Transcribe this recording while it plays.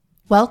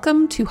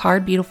Welcome to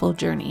Hard Beautiful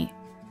Journey.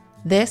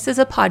 This is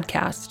a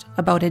podcast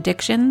about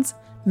addictions,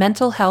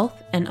 mental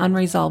health, and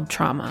unresolved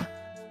trauma.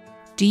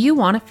 Do you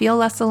want to feel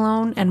less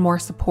alone and more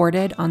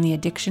supported on the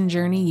addiction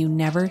journey you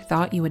never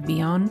thought you would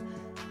be on?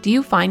 Do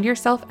you find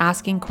yourself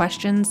asking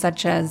questions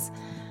such as,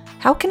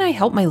 how can I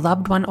help my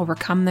loved one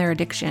overcome their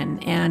addiction?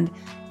 And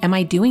am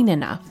I doing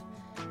enough?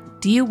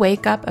 Do you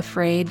wake up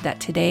afraid that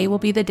today will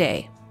be the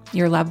day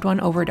your loved one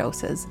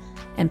overdoses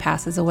and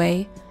passes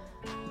away?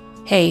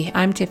 Hey,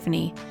 I'm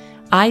Tiffany.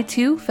 I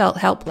too felt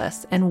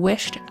helpless and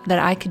wished that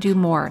I could do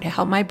more to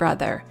help my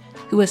brother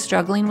who was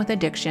struggling with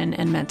addiction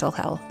and mental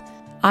health.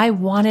 I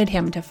wanted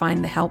him to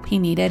find the help he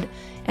needed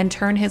and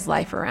turn his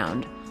life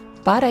around.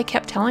 But I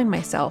kept telling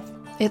myself,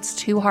 it's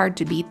too hard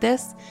to beat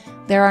this.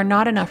 There are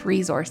not enough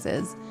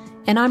resources.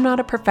 And I'm not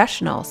a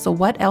professional, so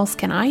what else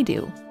can I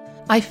do?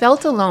 I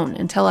felt alone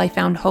until I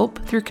found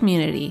hope through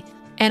community,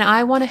 and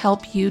I want to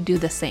help you do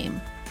the same.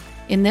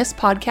 In this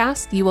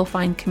podcast, you will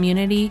find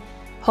community,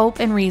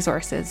 hope, and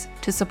resources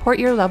to support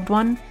your loved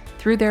one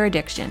through their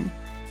addiction,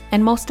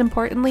 and most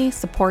importantly,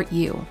 support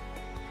you.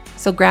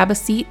 So grab a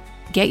seat,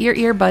 get your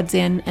earbuds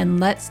in, and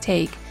let's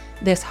take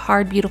this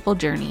hard, beautiful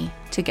journey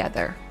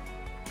together.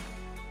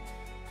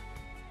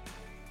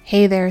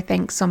 Hey there,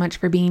 thanks so much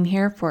for being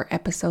here for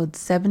episode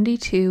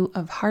 72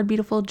 of Hard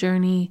Beautiful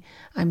Journey.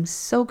 I'm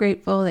so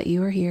grateful that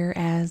you are here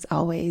as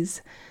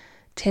always.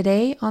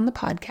 Today on the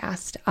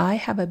podcast, I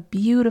have a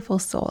beautiful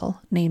soul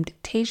named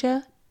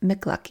Tasia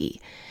McLucky.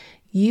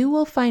 You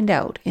will find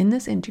out in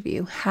this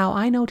interview how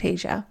I know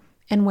Tasia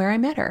and where I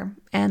met her.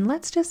 And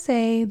let's just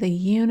say the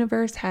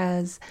universe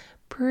has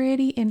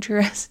pretty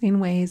interesting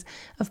ways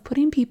of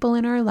putting people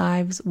in our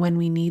lives when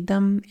we need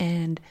them,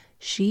 and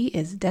she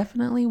is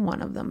definitely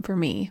one of them for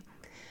me.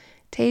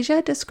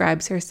 Tasia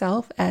describes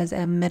herself as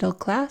a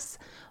middle-class,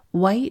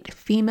 white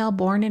female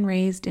born and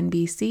raised in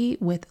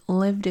BC with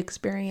lived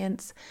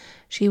experience.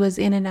 She was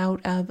in and out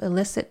of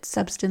illicit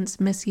substance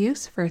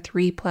misuse for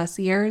 3+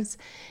 years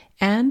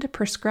and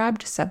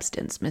prescribed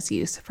substance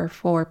misuse for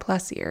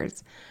 4+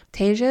 years.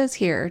 Tasia is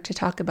here to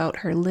talk about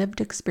her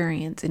lived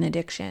experience in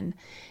addiction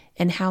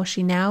and how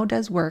she now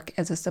does work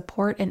as a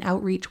support and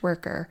outreach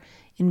worker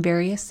in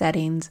various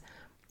settings,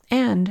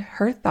 and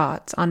her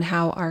thoughts on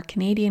how our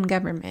Canadian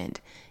government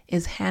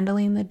is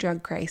handling the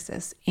drug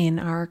crisis in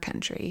our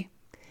country.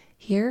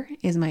 Here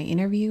is my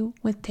interview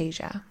with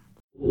Tasia.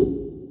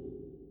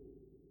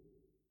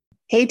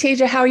 Hey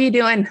Tasia, how are you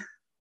doing?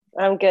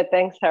 I'm good,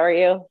 thanks. How are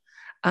you?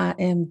 I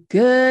am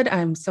good.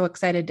 I'm so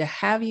excited to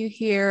have you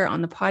here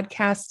on the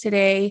podcast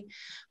today.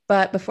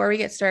 But before we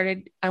get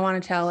started, I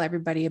want to tell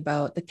everybody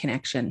about the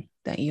connection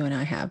that you and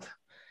I have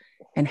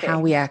and how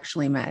we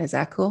actually met. Is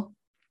that cool?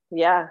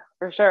 Yeah,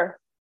 for sure.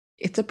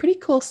 It's a pretty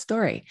cool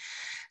story.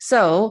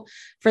 So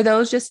for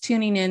those just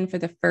tuning in for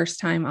the first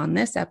time on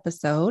this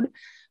episode,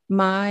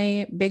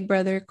 my big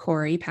brother,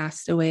 Corey,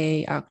 passed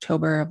away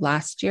October of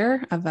last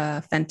year of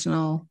a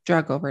fentanyl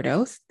drug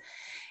overdose.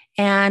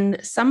 And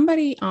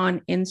somebody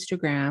on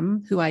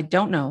Instagram, who I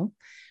don't know,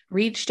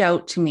 reached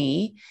out to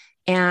me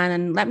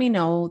and let me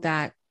know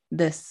that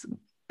this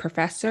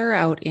professor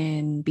out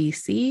in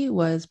BC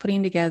was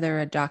putting together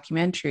a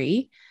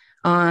documentary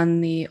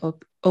on the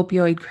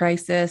opioid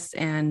crisis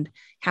and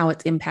how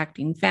it's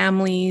impacting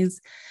families.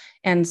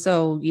 And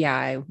so, yeah,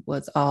 I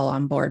was all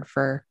on board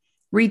for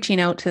reaching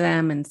out to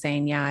them and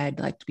saying, yeah, I'd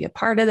like to be a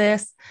part of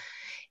this.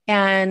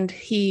 And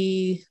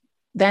he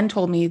then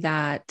told me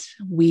that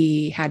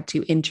we had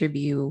to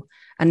interview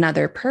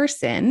another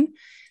person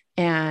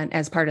and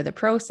as part of the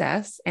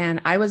process. And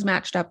I was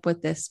matched up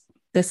with this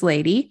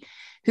lady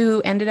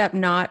who ended up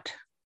not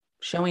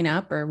showing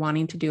up or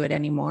wanting to do it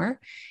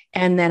anymore.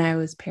 And then I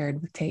was paired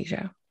with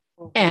Tasia.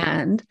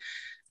 And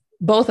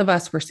both of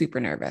us were super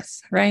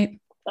nervous, right?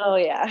 Oh,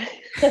 yeah.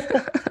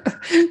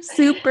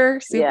 super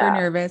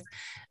nervous.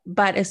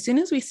 But as soon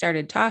as we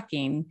started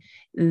talking,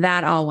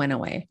 that all went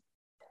away.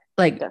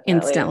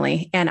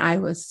 Instantly. And I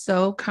was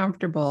so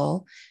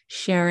comfortable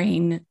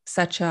sharing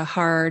such a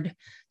hard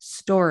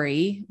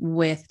story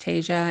with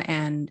Tasia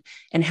and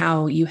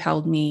how you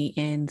held me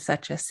in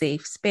such a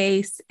safe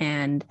space.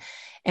 And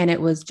it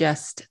was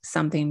just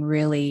something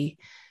really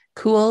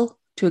cool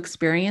to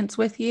experience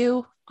with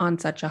you on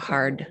such a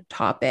hard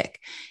topic.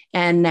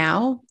 And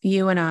now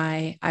you and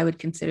I would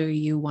consider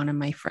you one of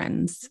my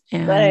friends.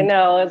 And I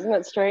know, isn't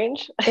it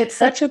strange? It's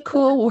such a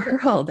cool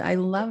world. I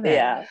love it.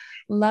 Yeah.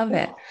 Love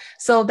it.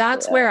 So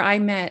that's where I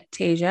met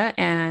Tasia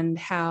and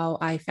how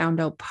I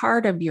found out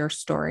part of your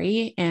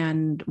story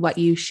and what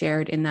you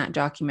shared in that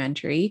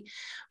documentary.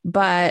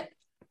 But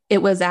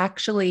it was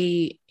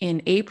actually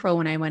in April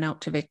when I went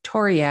out to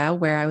Victoria,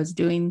 where I was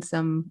doing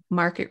some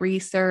market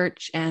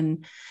research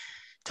and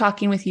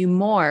talking with you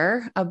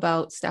more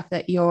about stuff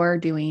that you're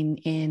doing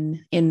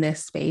in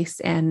this space,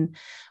 and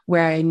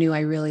where I knew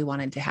I really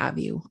wanted to have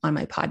you on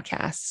my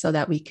podcast so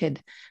that we could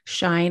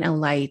shine a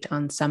light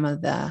on some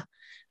of the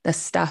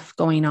stuff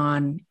going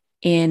on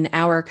in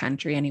our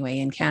country, anyway,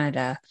 in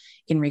Canada,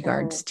 in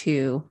regards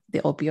to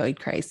the opioid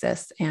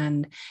crisis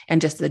and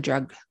just the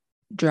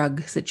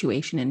drug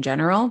situation in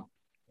general.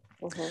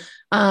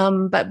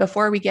 Mhm. But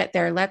before we get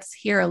there, let's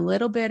hear a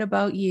little bit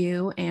about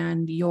you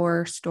and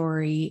your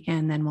story,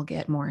 and then we'll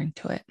get more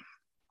into it.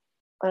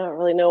 I don't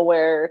really know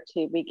where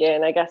to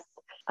begin. I guess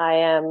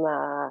I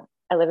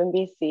live in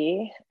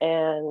BC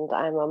and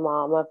I'm a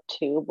mom of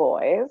two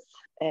boys.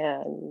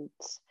 And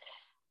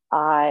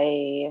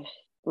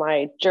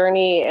my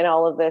journey in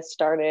all of this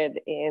started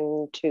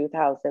in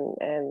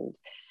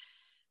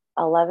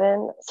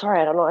 2011.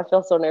 Sorry, I don't know. I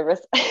feel so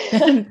nervous.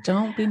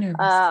 Don't be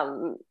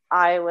nervous.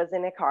 I was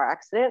in a car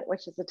accident,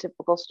 which is a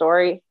typical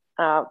story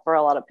for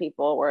a lot of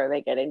people where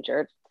they get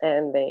injured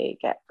and they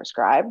get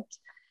prescribed.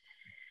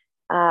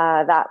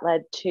 That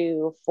led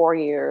to 4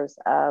 years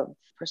of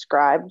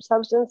prescribed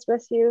substance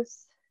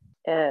misuse.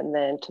 And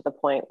then to the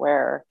point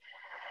where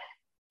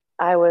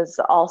I was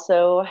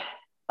also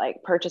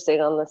like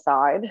purchasing on the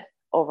side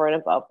over and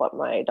above what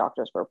my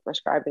doctors were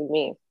prescribing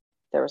me.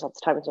 There was lots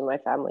of times when my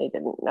family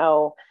didn't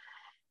know.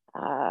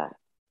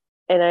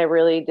 And I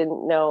really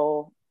didn't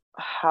know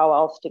how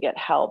else to get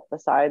help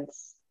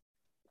besides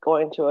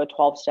going to a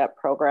 12-step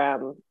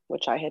program,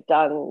 which I had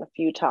done a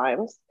few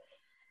times.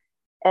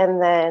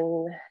 And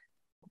then,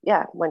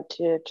 went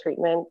to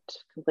treatment,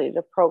 completed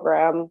a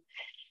program.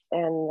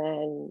 And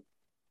then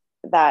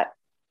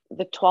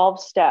the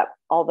 12-step,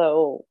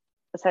 although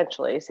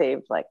essentially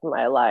saved like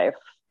my life,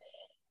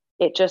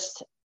 it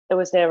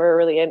was never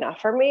really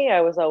enough for me. I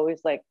was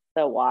always like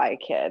the why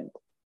kid.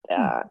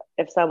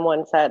 If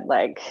someone said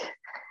like,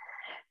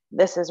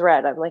 this is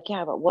red, I'm like,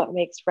 yeah, but what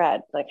makes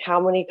red? Like, how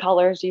many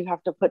colors do you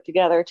have to put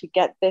together to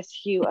get this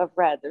hue of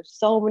red? There's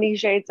so many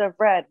shades of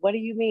red. What do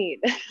you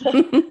mean?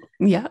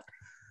 Yeah.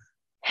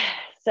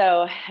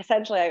 So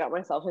essentially I got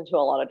myself into a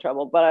lot of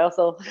trouble, but I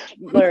also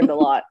learned a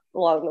lot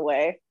along the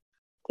way.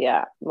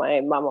 Yeah.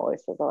 My mom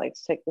always says I like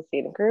to take the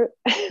scenic route.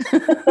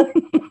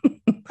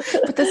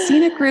 But the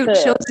scenic route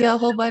shows you a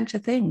whole bunch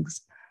of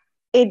things.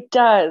 It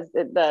does.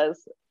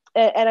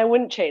 And I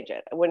wouldn't change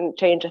it. I wouldn't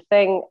change a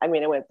thing. I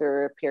mean, I went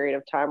through a period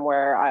of time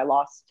where I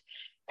lost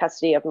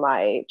custody of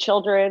my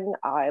children.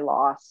 I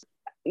lost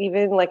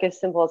even like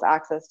as simple as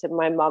access to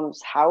my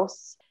mom's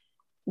house.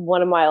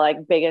 One of my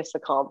like biggest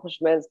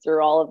accomplishments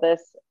through all of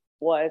this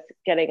was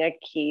getting a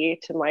key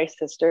to my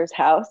sister's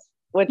house,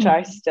 which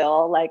I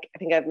still like. I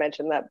think I've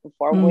mentioned that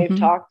before when we've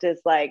talked,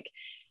 is like,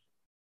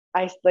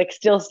 I like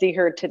still see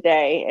her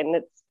today. And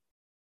it's,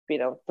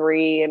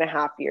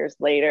 3.5 years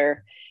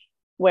later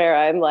where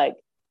I'm like,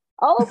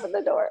 I'll open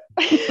the door.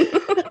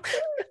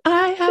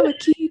 I have a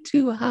key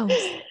to a house.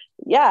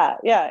 Yeah.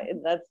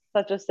 That's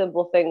such a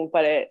simple thing,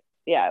 but it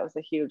was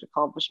a huge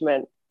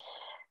accomplishment.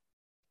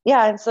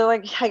 Yeah. And so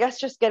like, I guess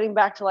just getting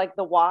back to like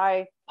the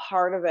why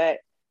part of it,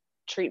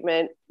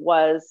 treatment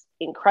was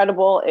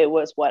incredible. It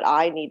was what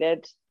I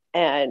needed.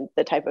 And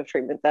the type of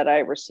treatment that I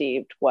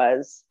received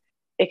was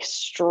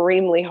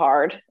extremely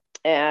hard.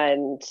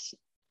 And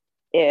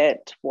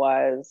it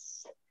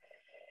was,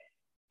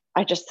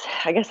 I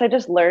guess I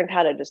just learned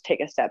how to just take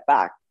a step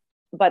back.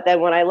 But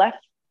then when I left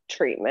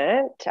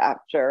treatment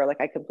after like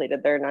I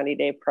completed their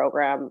 90-day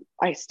program,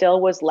 I still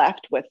was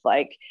left with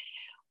like,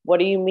 what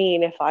do you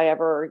mean if I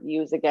ever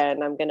use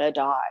again, I'm going to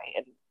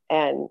die?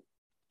 And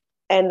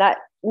that,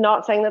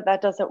 not saying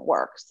that doesn't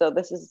work. So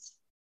this is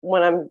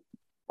what I'm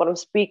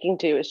speaking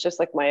to is just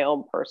like my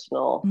own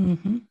personal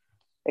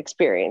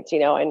experience.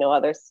 I know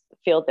others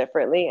feel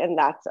differently and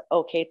that's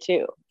okay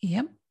too.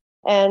 Yep.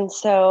 And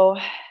so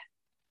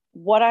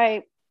what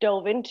I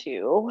dove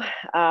into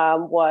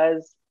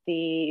was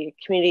the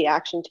community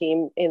action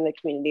team in the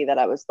community that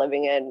I was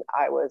living in.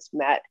 I was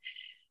met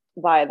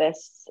by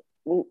this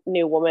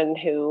new woman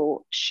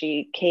who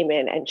she came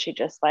in and she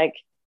just like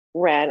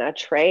ran a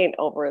train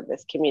over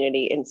this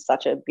community in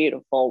such a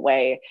beautiful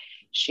way.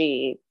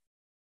 She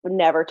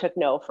never took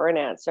no for an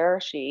answer.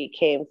 She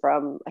came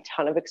from a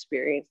ton of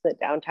experience in the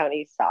downtown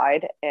east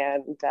side.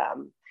 And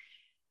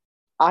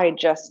I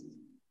just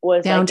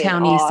was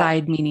downtown like east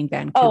side, meaning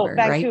Vancouver,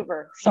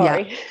 Vancouver, right?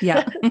 sorry.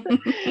 Yeah.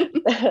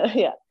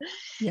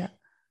 Yeah.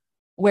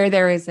 Where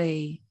there is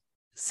a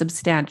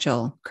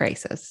substantial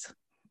crisis.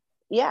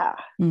 Yeah.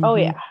 Mm-hmm. Oh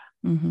yeah.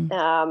 Mm-hmm.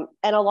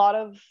 And a lot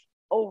of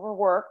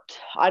overworked,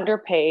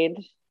 underpaid,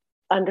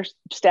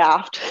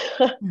 understaffed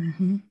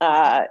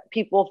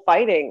people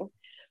fighting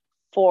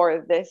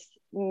for this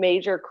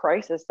major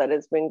crisis that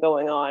has been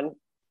going on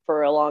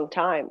for a long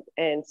time.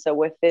 And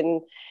so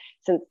since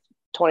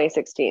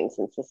 2016,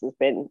 since this has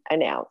been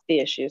announced, the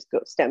issues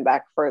stem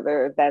back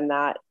further than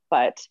that.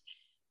 But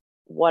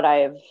what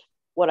I've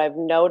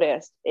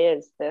noticed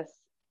is this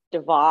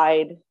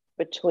divide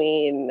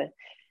between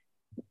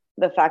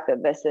the fact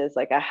that this is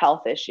like a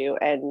health issue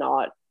and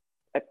not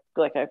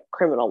like a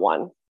criminal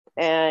one.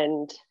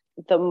 And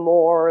the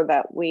more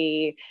that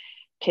we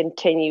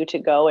continue to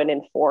go and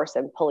enforce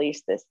and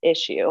police this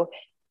issue,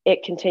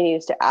 it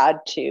continues to add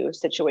to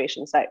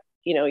situations that,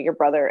 your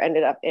brother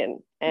ended up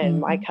in and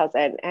my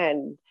cousin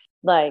and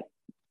like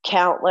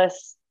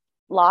countless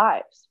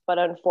lives. But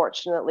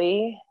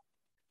unfortunately,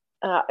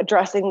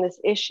 addressing this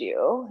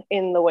issue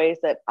in the ways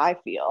that I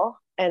feel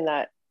and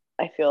that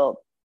I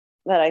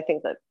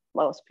think that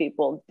most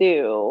people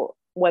do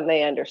when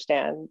they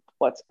understand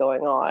what's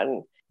going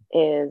on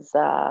is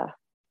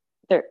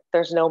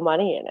there's no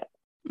money in it.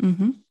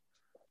 Mm-hmm.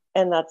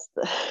 And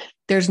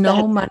there's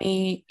no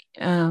money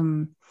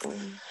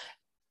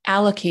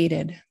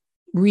allocated,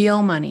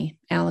 real money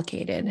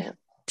allocated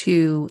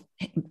to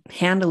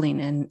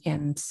handling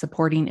and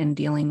supporting and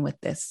dealing with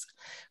this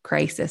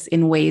crisis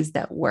in ways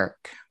that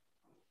work,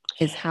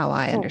 is how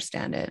I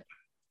understand it.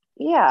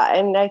 Yeah.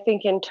 And I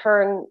think in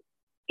turn,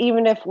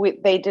 even if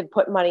they did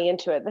put money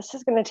into it, this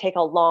is going to take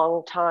a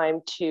long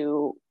time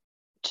to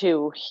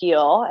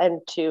heal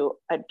and to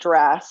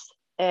address.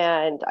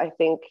 And I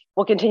think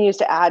what continues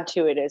to add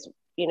to it is,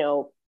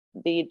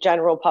 the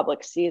general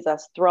public sees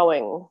us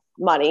throwing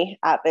money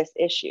at this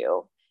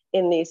issue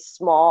in these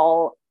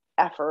small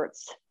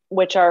efforts,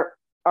 which are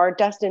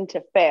destined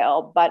to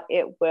fail, but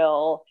it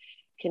will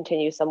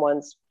continue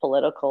someone's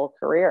political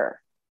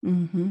career.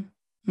 Mm-hmm.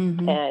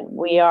 Mm-hmm. And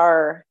we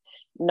are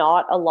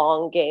not a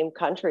long game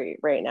country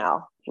right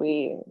now.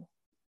 We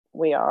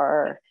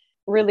are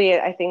really,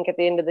 I think at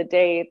the end of the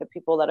day, the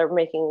people that are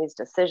making these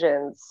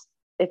decisions,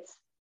 it's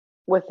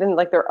within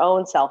like their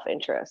own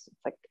self-interest.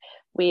 It's like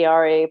we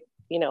are a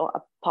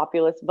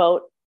populist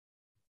vote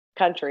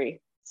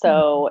country.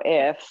 So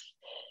if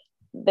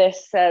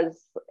this says,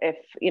 if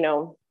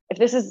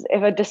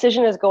a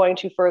decision is going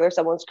to further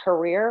someone's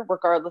career,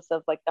 regardless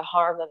of like the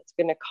harm that it's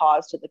going to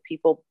cause to the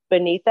people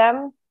beneath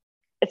them,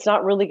 it's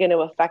not really going to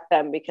affect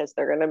them because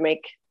they're going to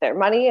make their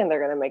money and they're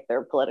going to make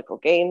their political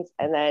gains,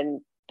 and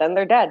then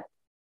they're dead.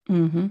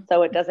 Mm-hmm.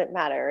 So it doesn't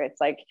matter. It's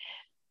like,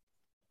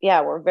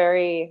 yeah, we're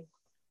very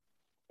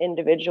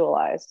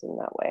individualized in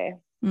that way.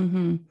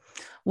 Mm-hmm.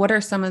 What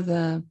are some of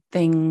the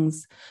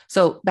things?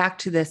 So back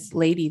to this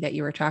lady that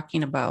you were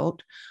talking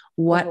about,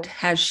 what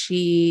has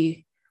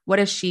she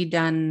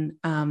done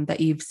that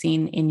you've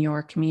seen in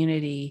your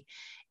community,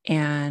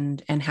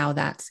 and how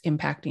that's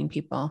impacting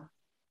people?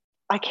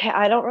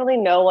 I don't really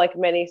know like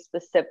many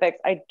specifics.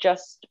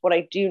 What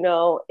I do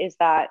know is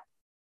that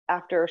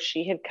after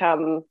she had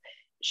come,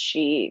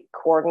 she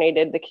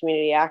coordinated the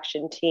community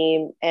action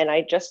team. And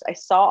I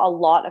saw a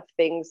lot of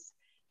things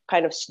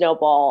kind of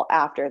snowball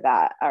after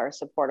that. Our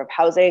supportive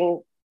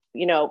housing,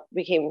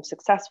 became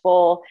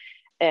successful,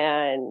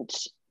 and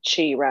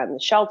she ran the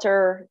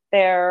shelter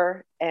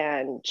there,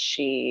 and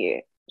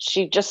she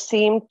just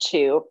seemed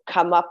to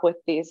come up with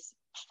these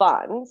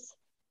funds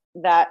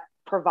that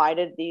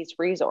provided these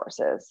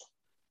resources.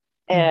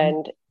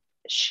 And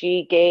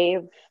she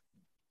gave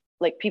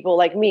like people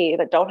like me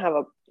that don't have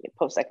a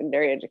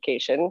post-secondary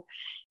education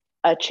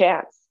a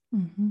chance.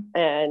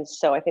 And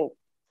so I think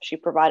she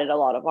provided a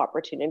lot of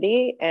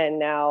opportunity, and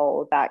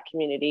now that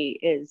community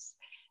is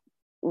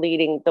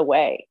leading the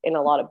way in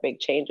a lot of big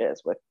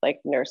changes with like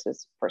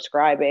nurses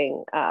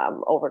prescribing,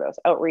 overdose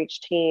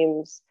outreach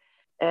teams,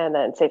 and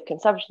then safe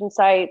consumption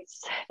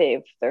sites.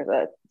 There's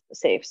a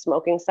safe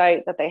smoking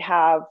site that they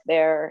have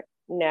there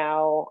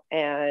now.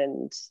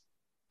 And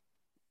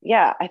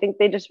yeah, I think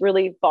they just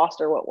really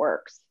foster what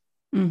works.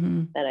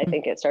 And I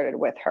think it started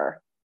with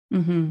her.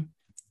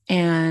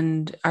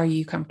 And are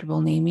you comfortable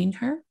naming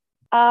her?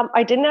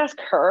 I didn't ask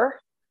her.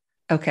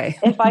 Okay.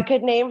 If I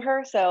could name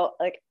her. So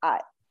like I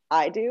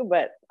do,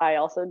 but I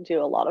also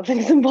do a lot of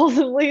things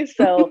impulsively.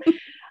 So if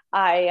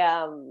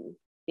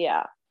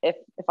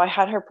I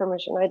had her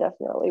permission, I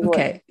definitely would.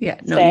 Okay. Yeah.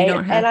 No, say, you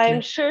don't have and to.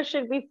 I'm sure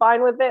she'd be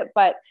fine with it,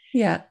 but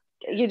yeah,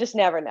 you just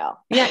never know.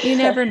 Yeah, you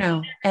never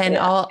know. And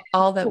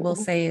all that we'll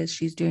say is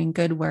she's doing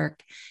good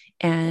work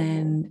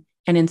and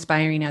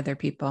inspiring other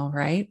people,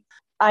 right?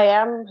 I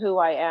am who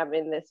I am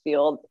in this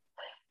field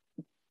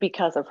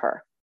because of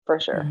her, for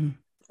sure.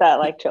 That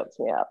like chokes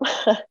me up.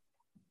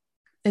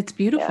 It's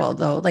beautiful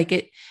though. Like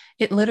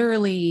it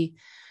literally,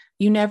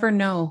 you never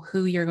know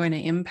who you're going to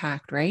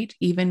impact, right?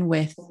 Even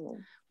with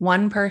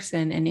one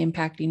person and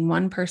impacting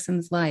one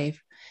person's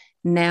life.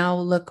 Now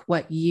look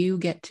what you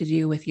get to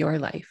do with your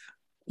life.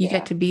 You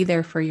get to be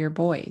there for your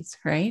boys,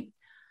 right?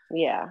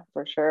 Yeah,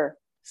 for sure.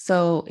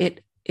 So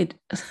it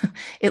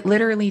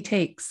literally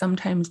takes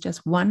sometimes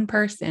just one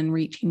person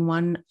reaching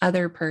one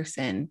other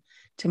person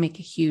to make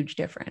a huge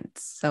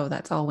difference. So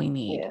that's all we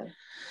need. Yeah.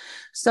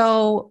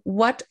 So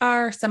what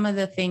are some of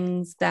the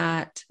things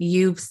that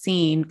you've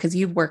seen, because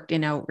you've worked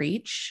in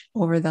outreach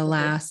over the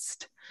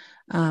last,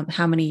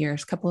 how many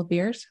years? Couple of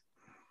years?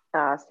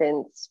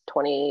 Since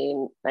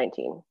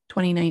 2019.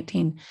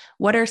 2019.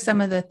 What are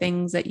some of the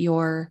things that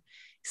you're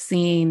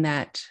seeing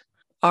that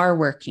are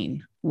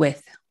working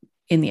with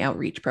in the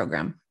outreach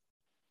program?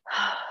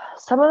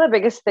 Some of the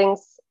biggest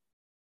things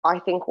I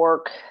think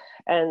work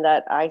and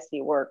that I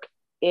see work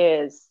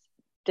is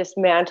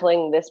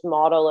dismantling this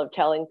model of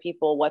telling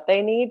people what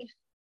they need,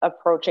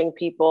 approaching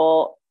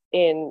people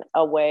in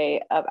a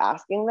way of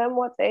asking them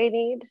what they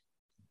need,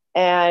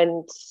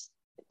 and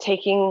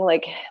taking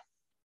like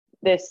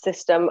this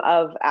system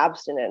of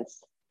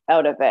abstinence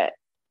out of it.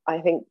 I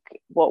think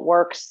what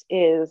works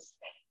is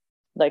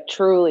like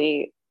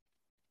truly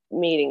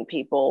meeting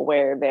people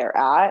where they're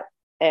at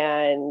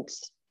and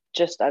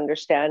just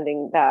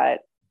understanding that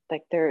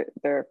like they're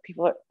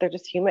people, they're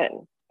just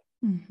human.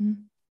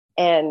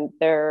 And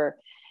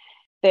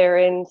they're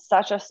in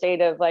such a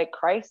state of like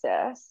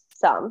crisis.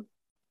 Some,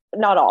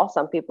 not all,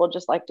 some people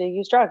just like to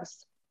use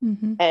drugs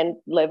Mm-hmm. and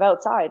live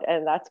outside,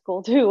 and that's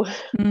cool too.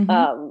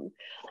 Mm-hmm.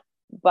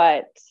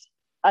 But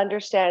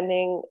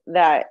understanding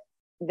that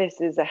this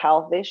is a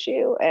health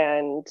issue,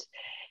 and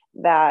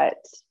that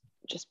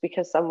just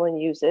because someone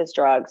uses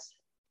drugs,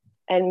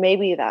 and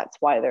maybe that's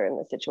why they're in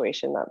the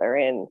situation that they're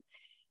in,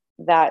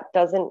 that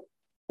doesn't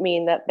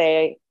mean that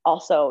they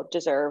also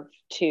deserve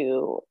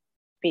to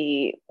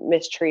be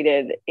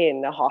mistreated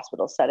in a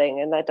hospital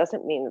setting. And that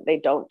doesn't mean that they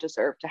don't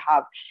deserve to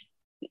have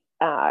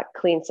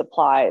clean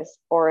supplies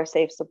or a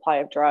safe supply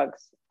of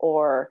drugs.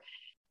 Or,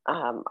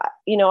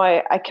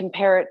 I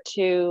compare it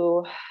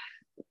to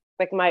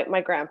like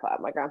my grandpa.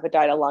 My grandpa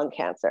died of lung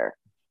cancer.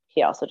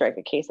 He also drank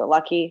a case of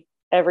Lucky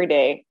every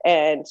day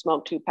and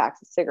smoked 2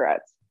 packs of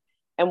cigarettes.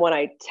 And when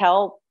I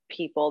tell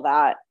people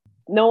that,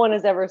 no one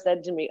has ever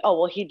said to me, oh,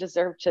 well, he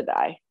deserved to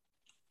die.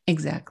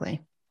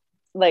 Exactly.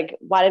 Like,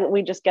 why didn't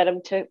we just get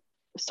him to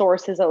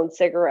source his own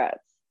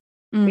cigarettes?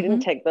 Mm-hmm. We didn't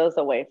take those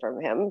away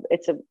from him.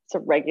 It's a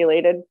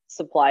regulated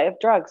supply of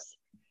drugs.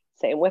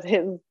 Same with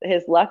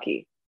his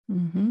Lucky.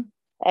 Mm-hmm.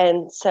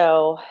 And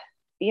so,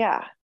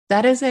 yeah.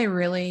 That is a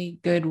really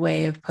good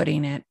way of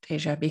putting it,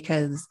 Tasia,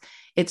 because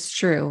it's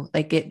true.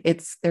 Like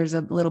there's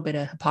a little bit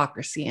of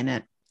hypocrisy in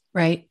it,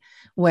 right?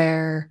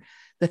 Where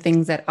the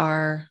things that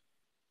are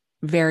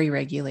very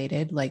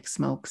regulated, like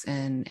smokes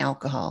and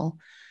alcohol,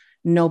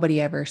 nobody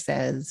ever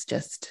says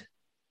just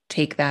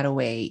take that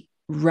away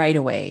right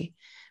away,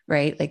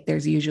 right? Like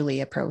there's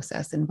usually a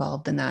process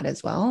involved in that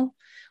as well,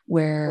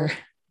 where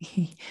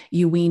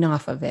you wean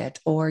off of it,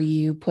 or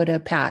you put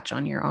a patch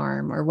on your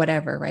arm or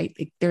whatever, right?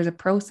 Like there's a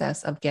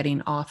process of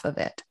getting off of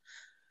it.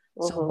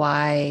 So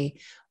why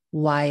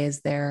is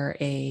there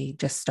a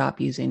just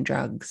stop using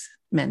drugs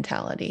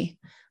mentality?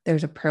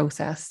 There's a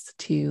process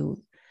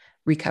to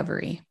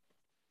recovery.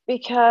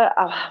 Because,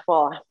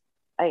 well,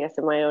 I guess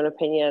in my own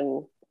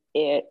opinion,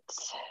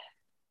 it's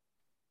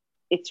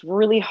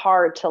really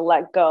hard to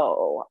let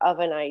go of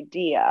an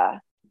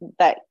idea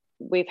that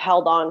we've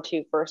held on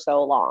to for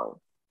so long.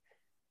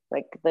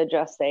 Like the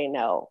just say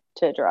no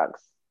to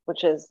drugs,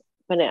 which is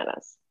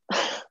bananas.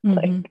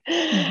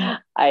 Mm-hmm.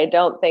 I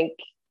don't think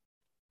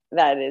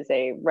that is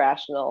a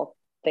rational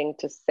thing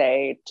to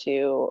say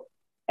to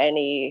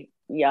any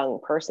young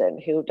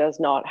person who does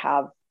not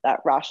have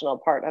that rational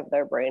part of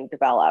their brain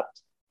developed.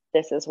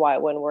 This is why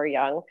when we're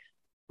young,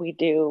 we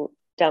do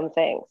dumb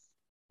things.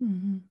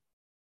 Mm-hmm.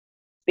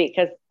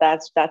 Because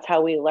that's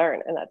how we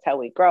learn and that's how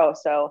we grow.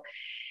 So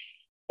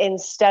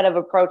instead of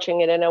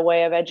approaching it in a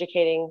way of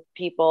educating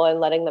people and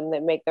letting them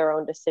make their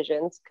own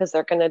decisions, because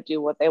they're going to do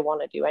what they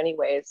want to do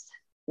anyways,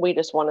 we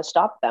just want to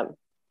stop them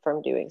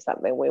from doing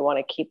something. We want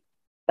to keep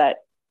that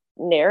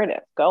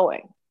narrative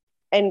going.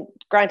 And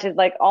granted,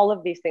 like all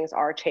of these things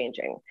are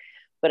changing,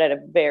 but at a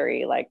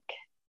very like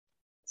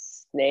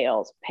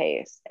snail's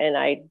pace. And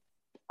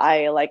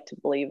I like to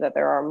believe that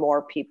there are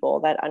more people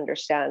that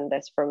understand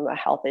this from a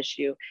health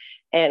issue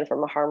and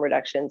from a harm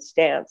reduction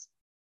stance.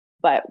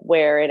 But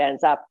where it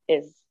ends up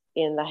is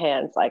in the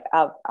hands like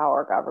of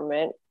our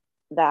government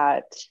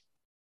that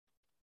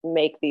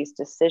make these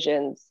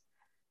decisions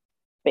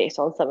based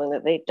on something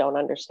that they don't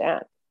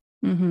understand.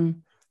 Mm-hmm.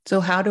 So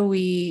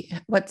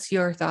what's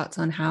your thoughts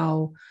on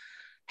how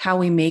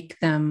we make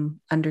them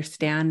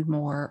understand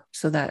more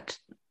so that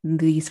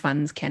these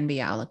funds can be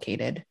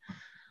allocated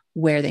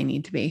where they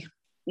need to be?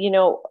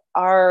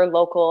 Our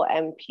local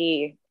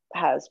MP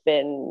has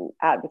been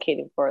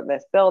advocating for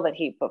this bill that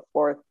he put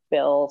forth,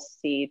 Bill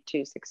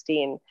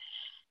C-216.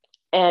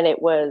 And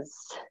it was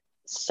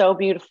so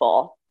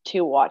beautiful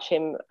to watch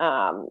him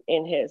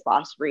in his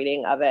last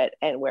reading of it,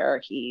 and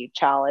where he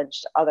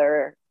challenged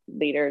other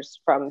leaders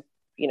from,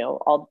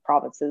 all the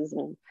provinces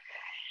and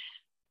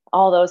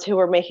all those who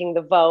were making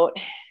the vote.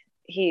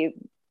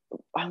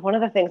 One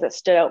of the things that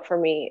stood out for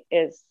me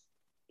is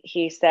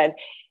he said,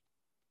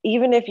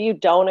 even if you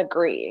don't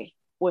agree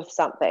with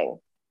something,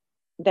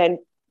 then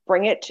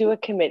bring it to a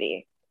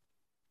committee.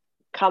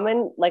 Come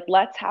in, like,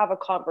 let's have a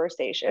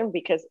conversation,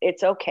 because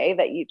it's okay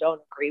that you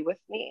don't agree with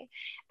me,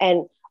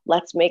 and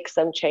let's make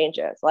some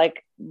changes.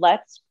 Like,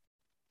 let's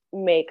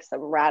make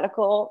some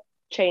radical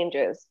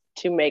changes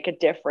to make a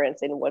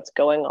difference in what's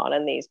going on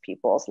in these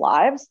people's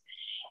lives.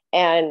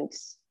 And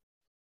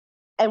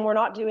we're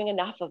not doing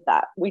enough of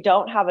that. We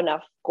don't have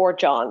enough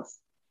Gord-Johns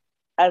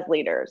as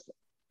leaders.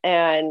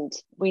 And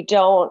we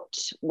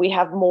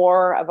have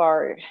more of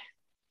our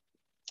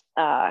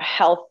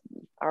health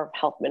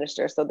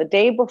minister. So the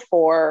day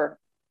before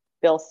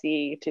Bill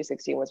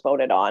C-216 was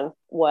voted on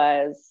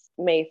was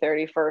May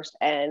 31st.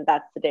 And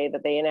that's the day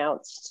that they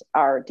announced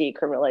our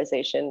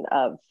decriminalization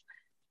of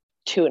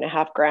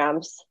 2.5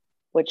 grams,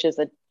 which is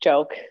a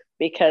joke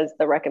because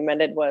the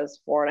recommended was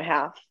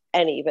 4.5.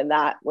 And even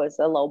that was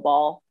a low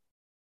ball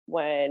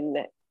when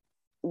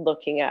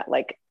looking at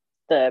like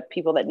the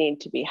people that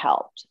need to be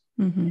helped.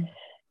 Mm-hmm.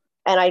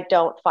 And I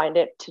don't find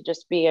it to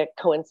just be a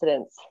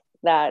coincidence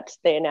that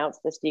they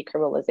announced this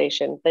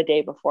decriminalization the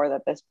day before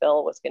that this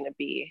bill was going to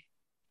be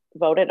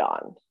voted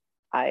on.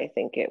 I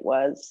think it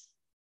was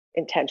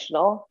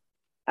intentional.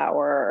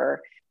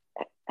 Our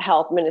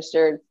health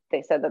minister,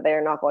 they said that they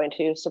are not going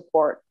to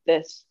support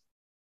this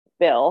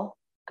bill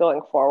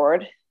going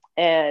forward.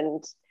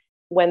 And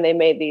when they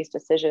made these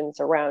decisions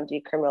around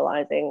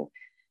decriminalizing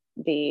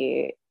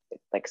the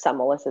some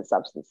illicit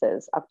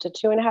substances up to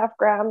 2.5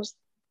 grams,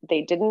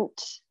 they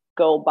didn't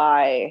go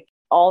by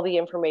all the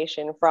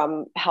information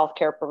from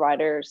healthcare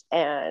providers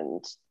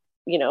and,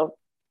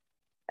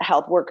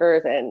 health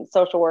workers and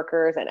social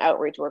workers and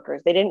outreach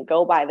workers. They didn't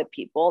go by the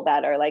people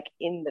that are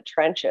in the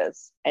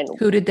trenches. And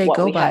who did they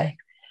go by?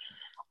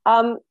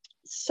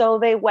 So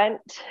they went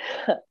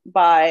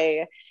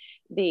by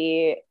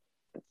the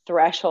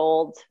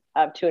threshold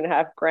of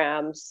 2.5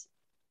 grams,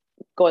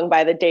 going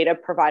by the data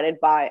provided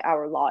by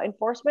our law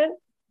enforcement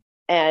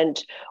and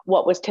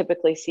what was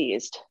typically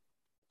seized,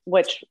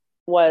 which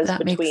was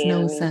that makes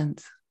no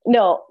sense.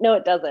 No,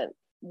 it doesn't.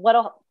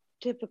 What'll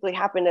typically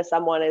happen to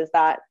someone is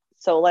that,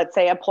 so let's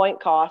say a point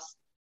costs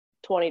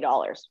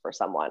 $20 for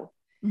someone,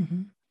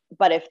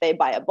 but if they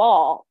buy a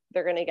ball,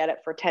 they're going to get it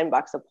for $10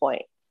 a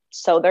point.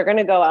 So they're going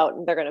to go out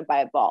and they're going to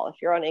buy a ball.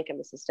 If you're on income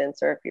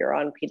assistance or if you're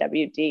on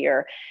PWD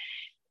or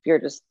if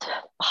you're just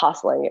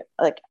hustling,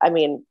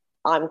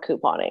 I'm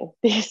couponing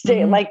these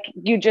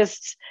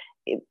days.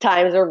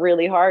 Times are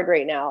really hard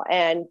right now,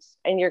 and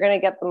you're going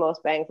to get the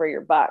most bang for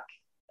your buck.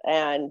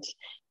 And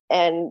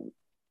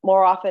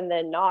more often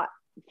than not,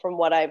 from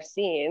what I've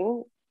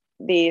seen,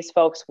 these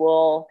folks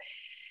will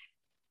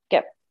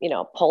get,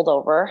 pulled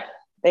over.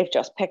 They've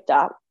just picked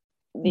up.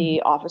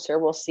 The officer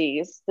will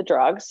seize the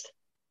drugs,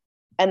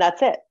 and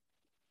that's it.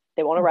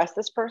 They won't arrest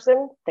this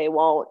person. They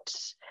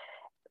won't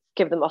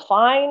give them a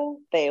fine.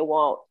 They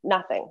won't,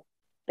 nothing.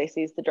 They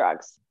seize the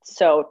drugs.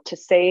 So to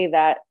say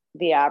that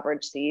the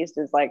average seized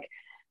is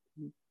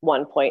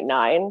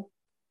 1.9,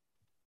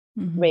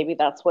 maybe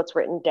that's what's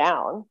written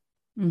down.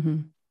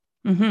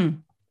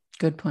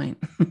 Good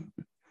point.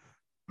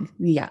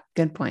 Yeah,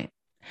 good point.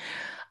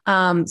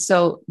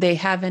 So they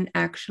haven't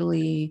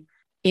actually,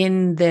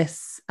 in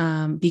this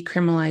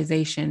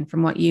decriminalization,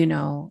 from what you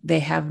know, they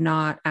have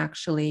not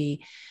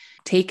actually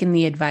taken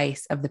the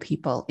advice of the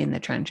people in the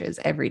trenches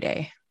every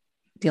day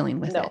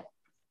dealing with it.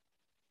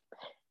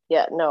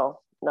 Yeah, no,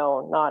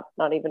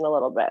 not even a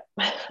little bit.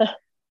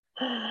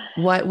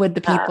 What would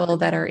the people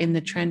that are in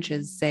the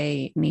trenches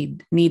say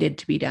needed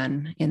to be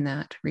done in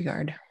that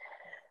regard?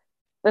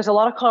 There's a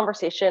lot of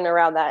conversation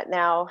around that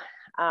now,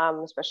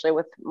 especially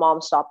with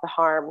Moms Stop the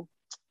Harm.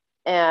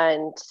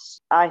 And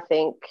I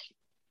think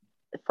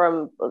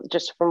from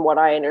what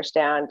I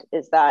understand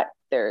is that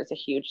there's a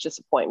huge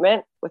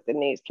disappointment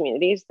within these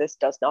communities. This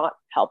does not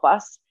help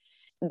us.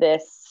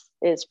 This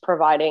is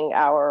providing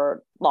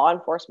our law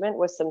enforcement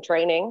with some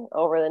training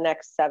over the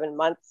next 7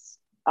 months.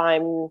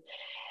 I'm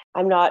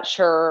not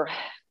sure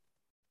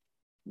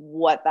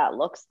what that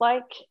looks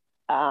like.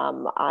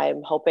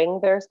 I'm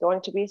hoping there's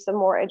going to be some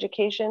more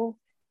education,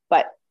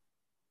 but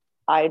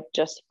I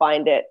just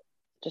find it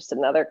just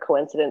another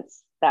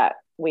coincidence that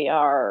we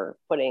are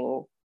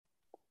putting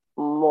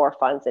more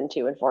funds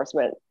into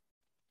enforcement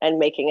and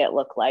making it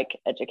look like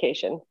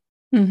education.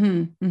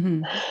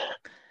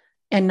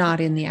 And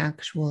not in the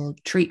actual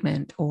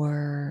treatment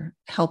or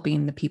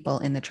helping the people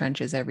in the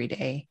trenches every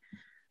day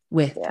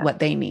with what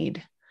they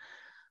need.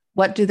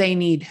 What do they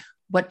need?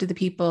 What do the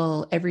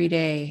people every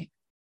day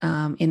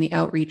in the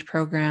outreach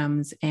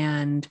programs,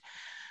 and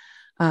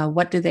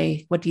what do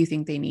you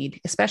think they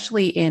need,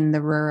 especially in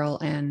the rural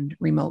and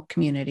remote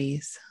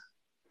communities?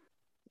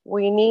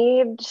 We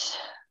need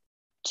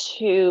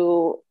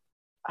to,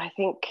 I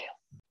think,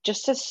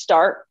 just to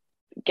start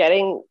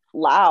getting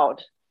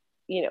loud.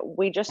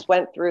 We just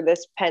went through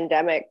this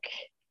pandemic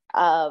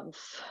of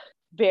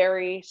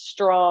very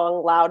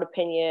strong, loud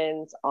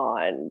opinions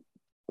on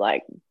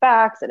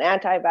vax and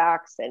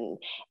anti-vax,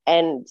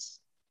 and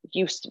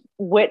you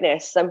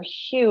witness some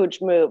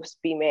huge moves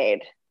be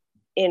made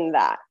in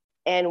that.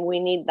 And we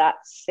need that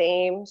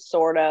same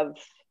sort of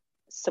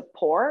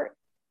support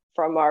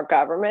from our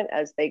government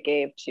as they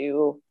gave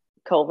to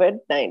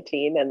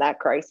COVID-19 and that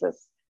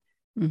crisis.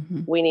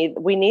 We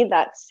need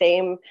that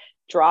same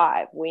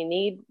drive. We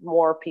need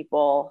more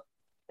people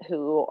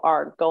who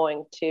are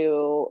going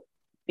to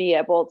be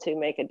able to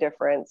make a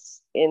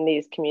difference in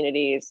these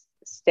communities,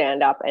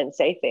 stand up and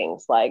say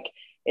things like,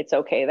 it's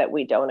okay that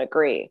we don't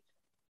agree,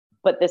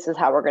 but this is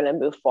how we're going to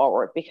move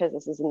forward because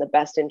this is in the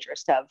best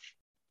interest of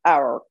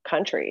our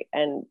country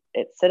and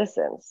its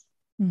citizens.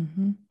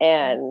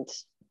 And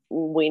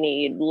we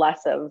need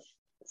less of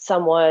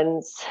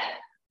someone's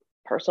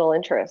personal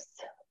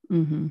interests.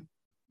 I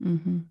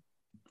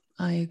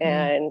agree.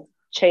 And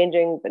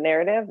changing the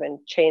narrative and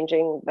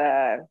changing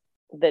the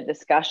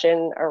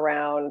discussion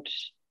around,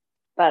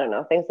 I don't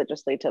know, things that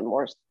just lead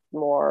to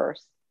more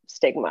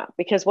stigma.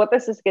 Because what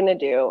this is going to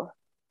do,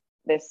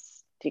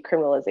 this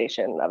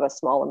decriminalization of a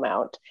small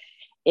amount,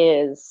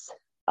 is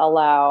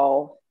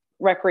allow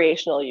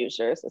recreational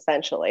users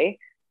essentially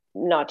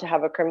not to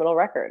have a criminal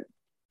record.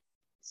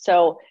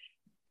 So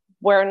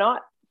we're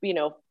not,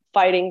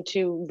 fighting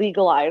to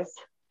legalize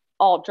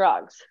all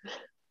drugs.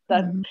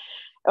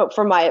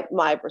 from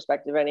my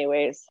perspective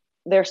anyways,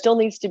 there still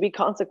needs to be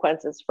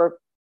consequences for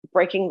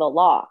breaking the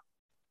law.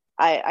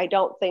 I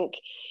don't think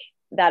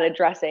that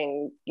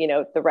addressing,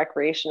 the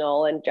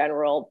recreational and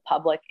general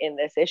public in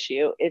this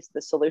issue is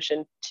the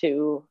solution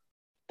to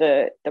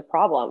the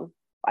problem.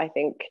 I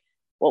think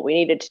what we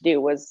needed to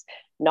do was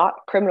not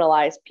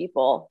criminalize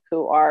people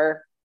who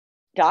are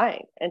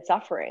dying and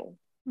suffering.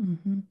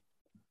 Mm-hmm.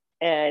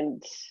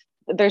 And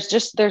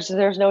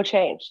there's no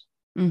change.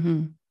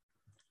 Mm-hmm.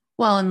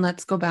 Well, and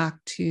let's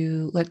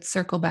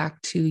circle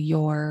back to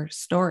your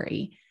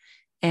story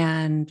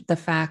and the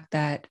fact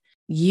that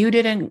you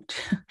didn't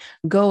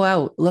go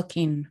out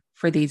looking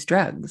for these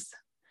drugs.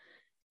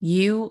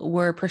 You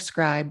were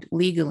prescribed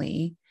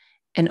legally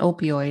an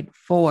opioid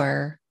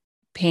for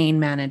pain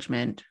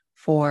management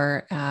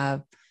for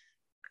a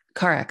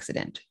car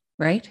accident,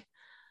 right?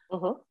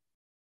 Mm-hmm.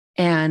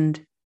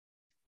 And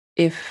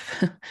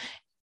if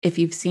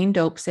you've seen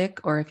Dopesick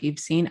or if you've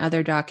seen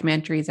other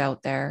documentaries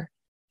out there,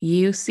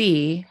 you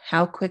see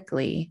how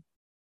quickly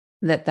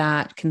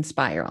that can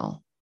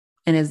spiral.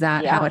 And is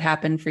that how it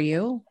happened for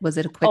you? Was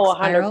it a quick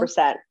spiral?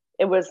 100%.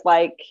 It was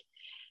like,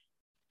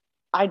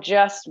 I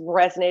just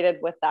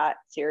resonated with that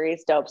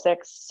series, Dopesick,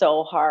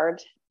 so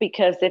hard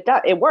because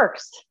it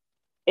works.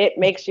 It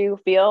makes you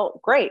feel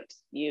great.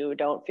 You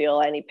don't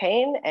feel any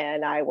pain.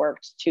 And I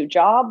worked 2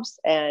 jobs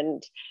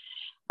and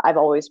I've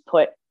always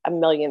put a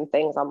million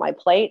things on my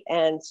plate.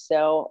 And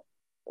so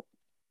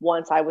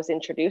once I was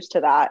introduced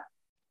to that,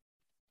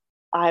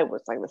 I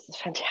was like, this is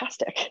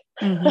fantastic.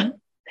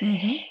 Mm-hmm.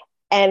 Mm-hmm.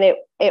 And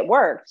it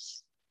worked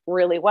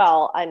really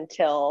well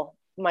until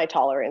my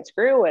tolerance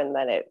grew. And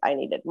then I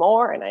needed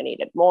more and I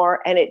needed more.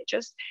 And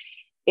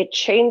it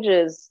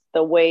changes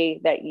the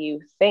way that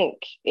you think.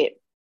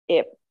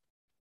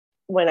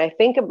 When I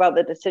think about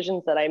the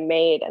decisions that I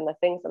made and the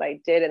things that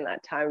I did in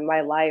that time in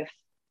my life,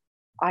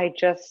 I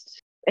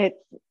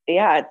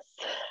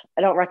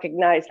don't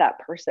recognize that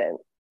person.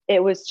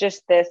 It was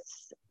just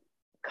this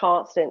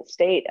constant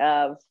state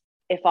of,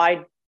 if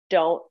I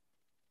don't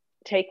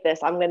take this,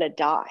 I'm going to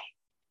die,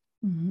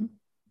 mm-hmm.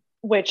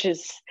 which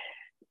is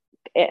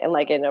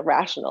like an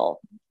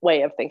irrational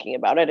way of thinking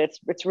about it.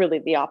 It's really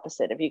the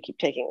opposite. If you keep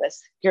taking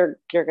this, you're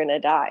going to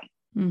die.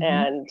 Mm-hmm.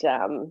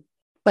 And,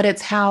 but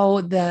it's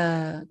how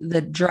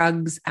the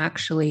drugs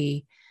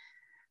actually,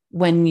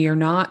 when you're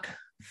not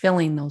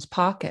filling those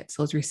pockets,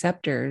 those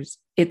receptors,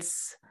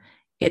 it's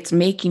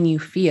making you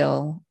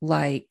feel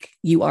like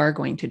you are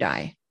going to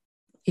die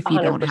if you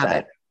 100%. Don't have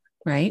it.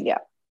 Right? Yeah.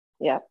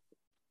 Yeah.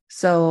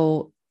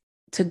 So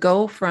to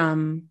go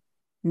from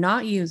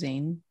not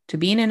using to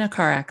being in a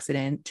car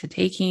accident to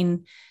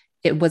taking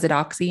it, was it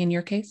Oxy in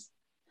your case?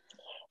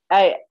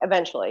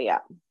 Eventually, yeah.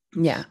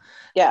 Yeah.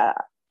 Yeah.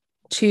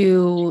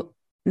 To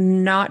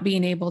not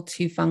being able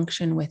to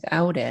function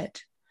without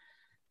it.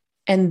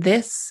 And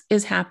this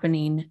is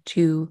happening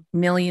to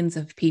millions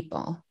of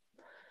people,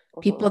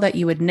 people that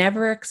you would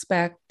never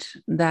expect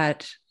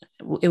that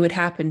it would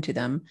happen to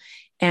them.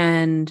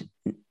 And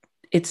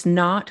it's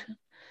not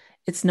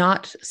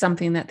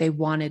something that they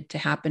wanted to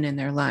happen in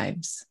their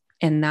lives.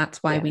 And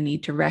that's why we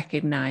need to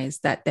recognize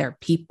that they're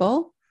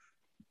people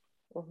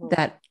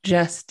that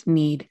just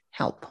need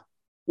help.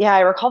 Yeah,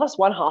 I recall this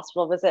one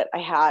hospital visit I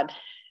had.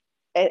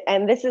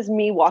 And this is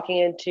me walking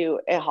into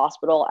a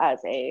hospital as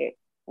a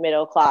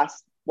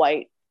middle-class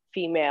white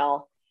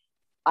female.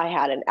 I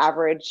had an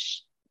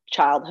average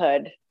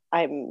childhood.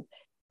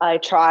 I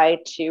try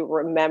to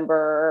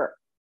remember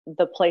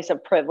the place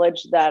of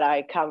privilege that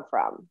I come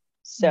from.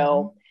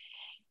 So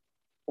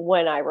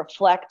when I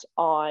reflect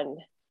on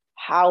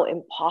how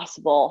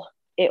impossible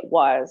it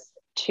was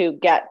to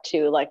get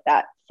to like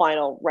that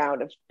final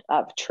round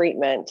of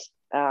treatment,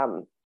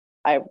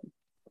 I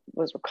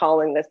was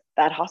recalling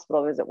that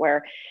hospital visit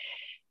where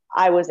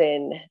I was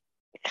in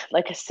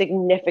like a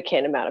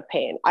significant amount of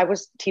pain. I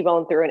was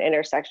T-boned through an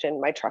intersection.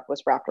 My truck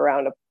was wrapped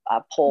around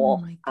a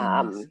pole.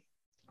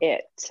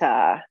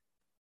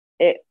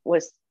 It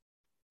was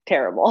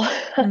terrible.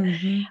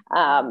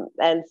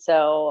 And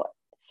so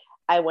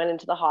I went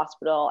into the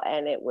hospital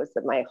and it was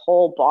that my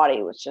whole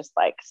body was just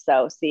like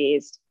so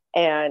seized.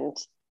 And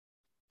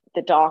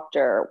the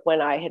doctor,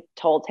 when I had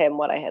told him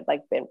what I had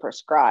like been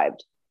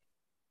prescribed,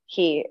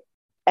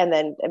 and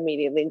then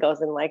immediately goes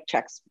and like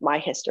checks my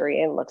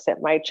history and looks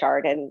at my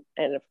chart. And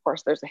of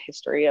course there's a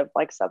history of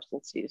like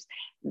substance use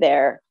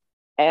there.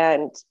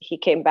 And he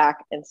came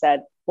back and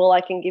said, well,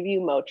 I can give you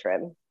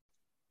Motrin.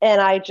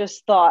 And I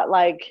just thought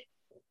like,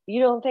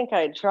 you don't think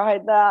I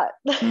tried that?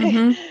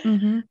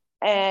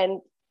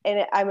 And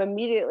I'm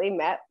immediately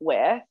met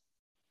with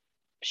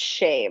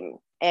shame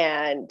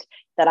and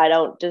that I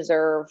don't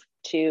deserve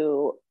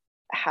to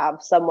have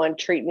someone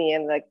treat me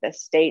in like the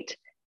state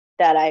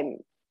that I'm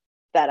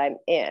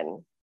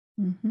in.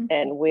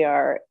 And we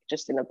are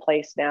just in a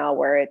place now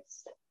where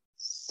it's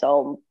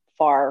so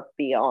far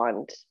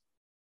beyond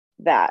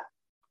that,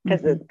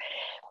 because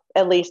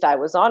at least I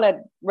was on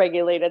a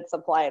regulated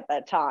supply at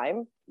that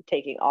time,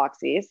 taking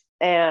oxys,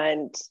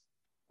 and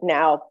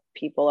now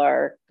people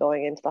are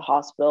going into the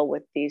hospital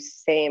with these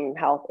same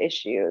health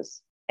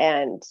issues,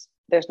 and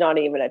there's not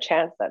even a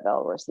chance that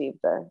they'll receive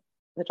the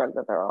drug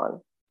that they're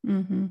on.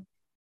 Mm-hmm.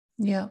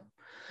 Yeah.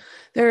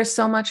 There is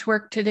so much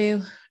work to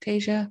do,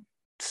 Tasia,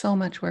 so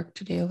much work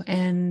to do.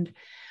 And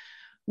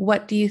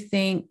what do you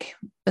think,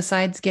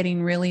 besides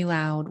getting really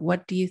loud,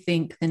 what do you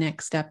think the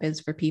next step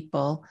is for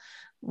people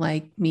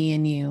like me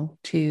and you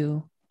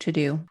to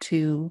do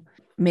to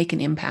make an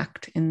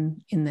impact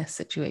in this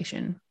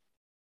situation?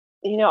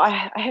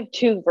 I have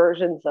two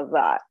versions of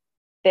that.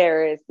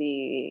 There is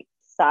the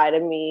side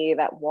of me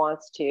that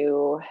wants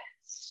to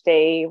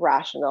stay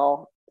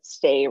rational,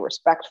 stay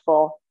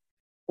respectful.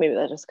 Maybe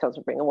that just comes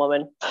from being a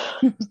woman.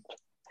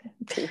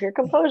 Keep your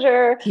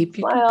composure. Keep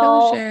your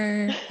smile.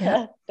 composure.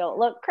 Yeah. Don't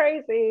look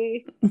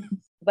crazy.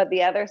 But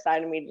the other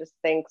side of me just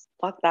thinks,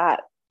 fuck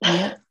that.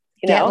 Yeah.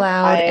 Get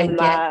loud and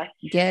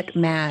get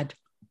mad.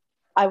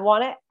 I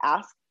want to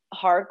ask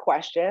hard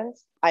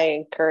questions. I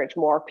encourage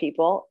more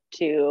people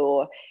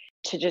to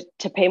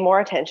pay more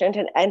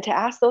attention and to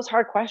ask those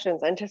hard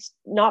questions and to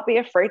not be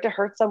afraid to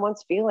hurt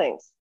someone's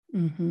feelings.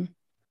 Mm-hmm.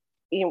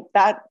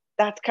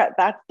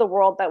 That's the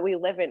world that we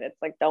live in.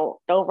 It's like, don't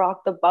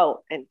rock the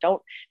boat, and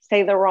don't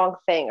say the wrong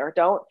thing, or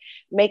don't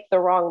make the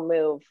wrong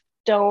move.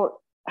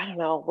 I don't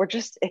know.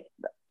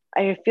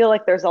 I feel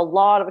like there's a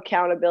lot of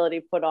accountability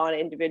put on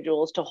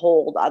individuals to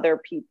hold other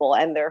people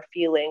and their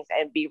feelings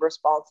and be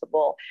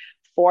responsible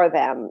for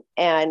them.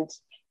 And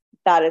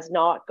that is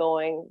not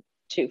going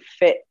to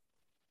fit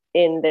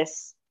in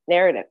this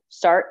narrative.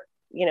 Start,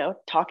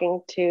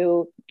 talking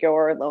to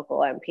your local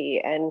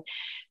MP and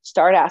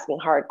start asking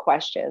hard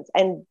questions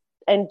and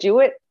do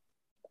it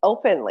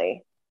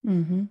openly.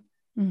 Mm-hmm.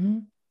 Mm-hmm.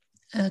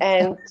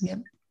 And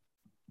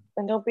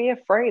don't be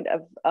afraid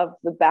of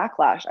the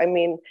backlash. I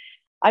mean,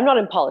 I'm not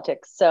in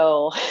politics,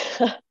 so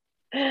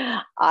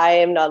I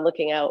am not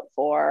looking out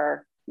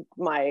for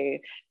my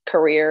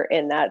career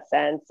in that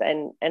sense.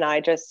 And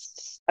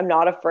I'm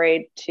not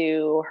afraid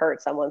to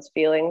hurt someone's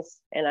feelings,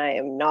 and I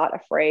am not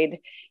afraid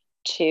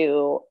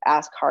to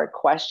ask hard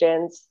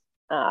questions.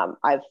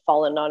 I've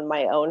fallen on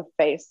my own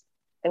face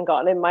and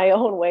gotten in my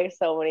own way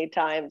so many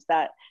times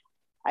that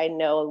I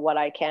know what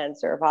I can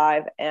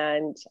survive.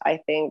 And I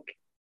think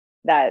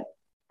that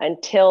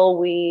until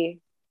we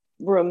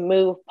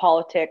remove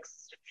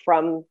politics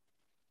from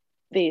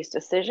these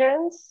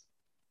decisions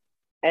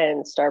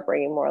and start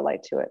bringing more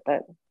light to it,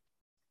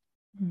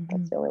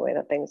 that's the only way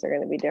that things are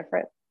going to be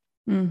different.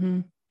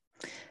 Mm-hmm.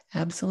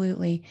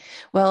 Absolutely.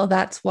 Well,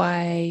 that's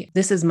why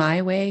this is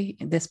my way,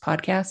 this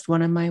podcast,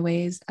 one of my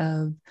ways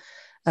of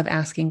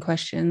asking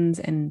questions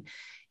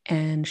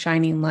and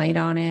shining light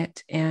on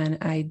it. And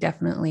I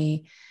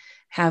definitely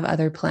have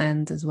other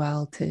plans as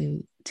well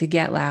to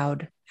get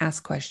loud,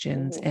 ask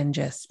questions, and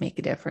just make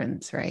a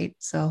difference. Right.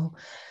 So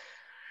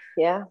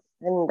yeah.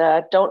 And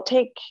don't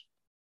take,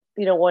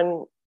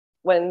 when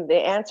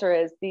the answer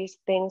is these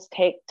things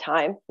take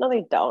time. No,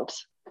 they don't.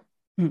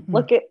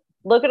 Mm-mm.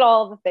 Look at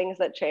all the things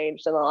that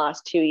changed in the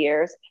last 2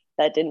 years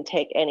that didn't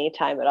take any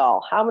time at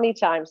all. How many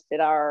times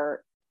did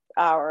our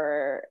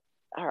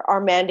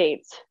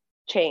mandates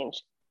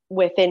change?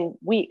 Within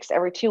weeks,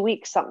 every 2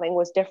 weeks, something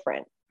was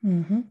different.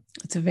 Mm-hmm.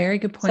 It's a very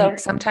good point. So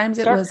sometimes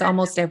it was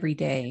almost every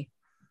day.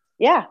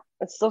 Yeah.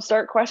 So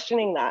start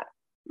questioning that.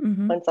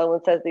 Mm-hmm. When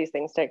someone says these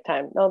things take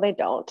time. No, they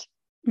don't.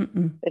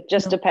 Mm-mm. It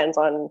just depends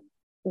on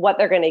what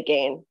they're going to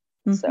gain.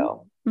 Mm-hmm.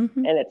 So, and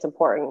it's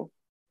important.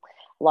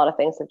 A lot of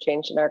things have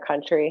changed in our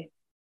country.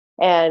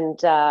 And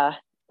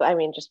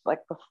just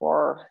like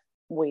before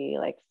we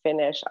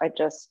finish,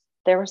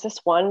 there was this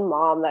one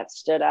mom that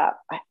stood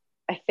up.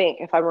 I think,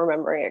 if I'm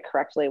remembering it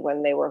correctly,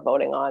 when they were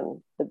voting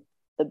on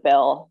the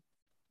bill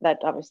that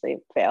obviously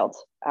failed,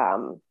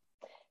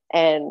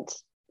 and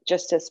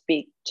just to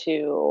speak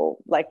to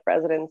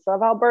residents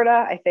of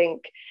Alberta, I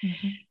think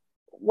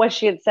what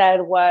she had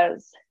said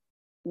was,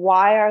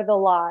 why are the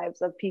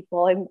lives of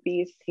people in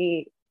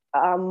BC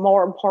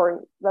more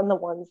important than the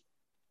ones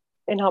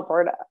in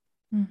Alberta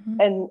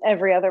and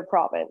every other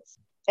province?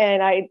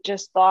 And I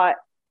just thought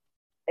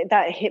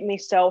that hit me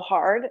so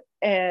hard.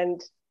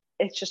 And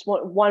it's just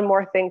one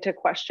more thing to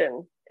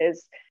question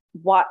is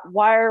why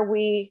are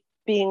we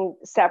being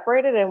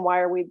separated, and why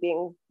are we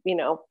being,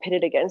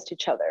 pitted against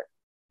each other?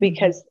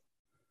 Because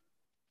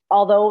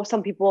although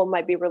some people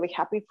might be really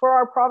happy for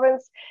our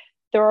province,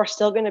 there are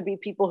still going to be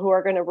people who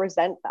are going to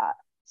resent that.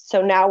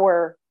 So now what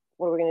are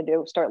we going to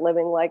do? Start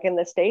living like in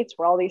the States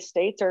where all these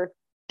states are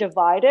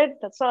divided?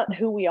 That's not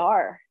who we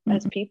are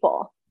as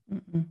people.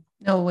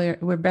 No,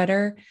 we're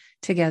better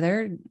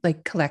together,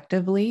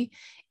 collectively,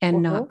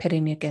 and not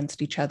pitting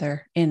against each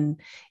other in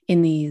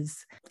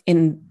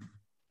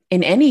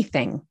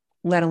anything,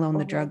 let alone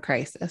the drug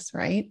crisis.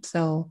 Right.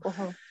 So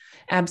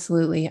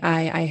absolutely.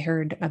 I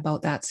heard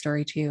about that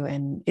story too.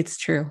 And it's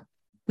true.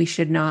 We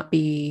should not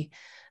be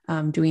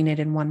doing it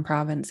in one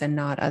province and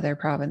not other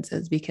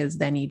provinces, because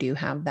then you do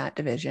have that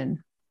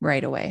division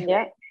right away.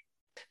 Yeah.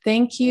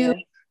 Thank you,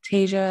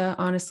 Tasia.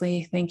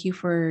 Honestly, thank you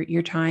for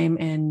your time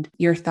and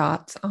your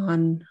thoughts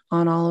on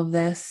all of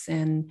this.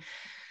 And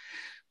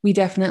we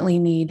definitely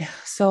need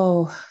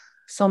so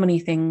many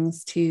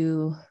things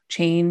to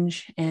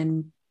change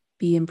and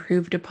be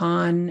improved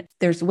upon.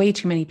 There's way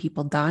too many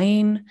people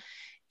dying.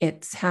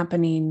 It's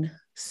happening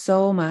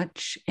so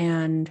much.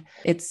 And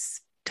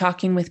it's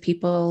talking with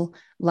people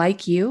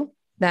like you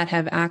that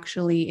have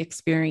actually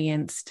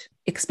experienced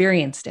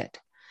it.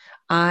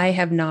 I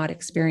have not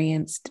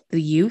experienced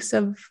the use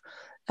of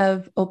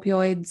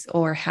opioids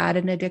or had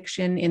an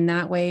addiction in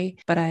that way,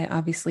 but I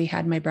obviously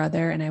had my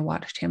brother and I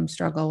watched him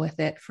struggle with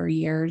it for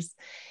years.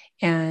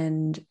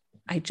 And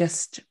I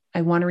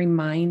want to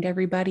remind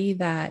everybody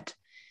that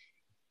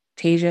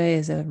Tasia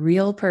is a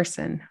real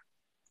person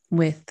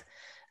with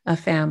a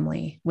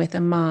family, with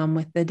a mom,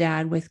 with the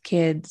dad, with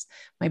kids,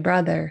 my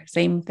brother,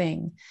 same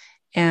thing.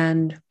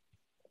 And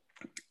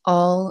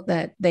all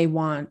that they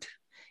want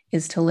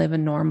is to live a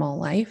normal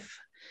life,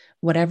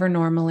 whatever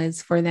normal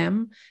is for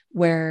them,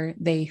 where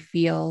they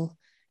feel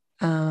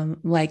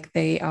like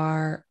they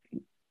are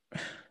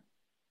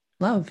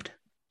loved.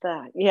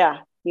 Yeah,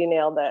 you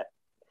nailed it.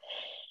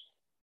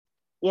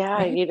 Yeah,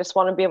 right? You just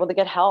want to be able to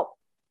get help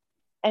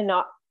and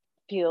not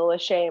feel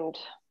ashamed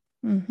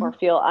or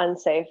feel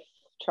unsafe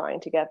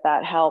trying to get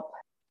that help.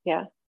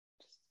 Yeah,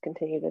 just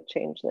continue to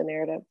change the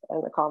narrative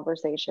and the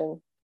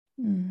conversation.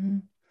 Mm-hmm.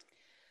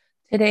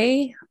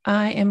 Today,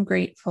 I am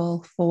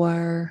grateful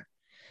for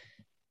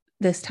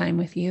this time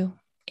with you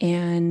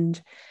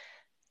and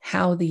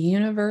how the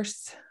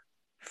universe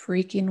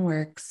freaking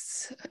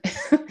works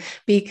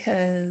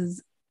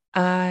because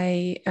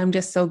I am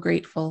just so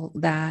grateful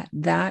that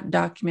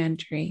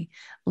documentary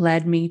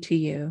led me to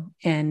you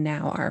and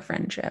now our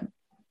friendship.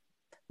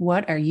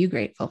 What are you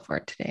grateful for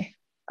today?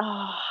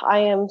 Oh, I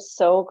am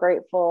so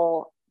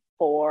grateful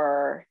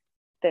for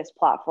this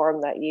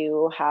platform that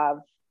you have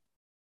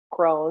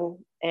grown,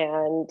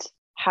 and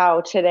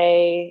how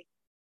today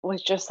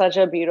was just such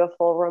a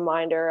beautiful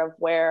reminder of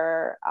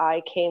where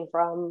I came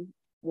from,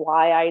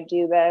 why I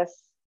do this,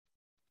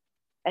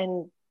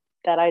 and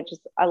that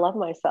I love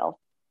myself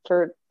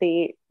for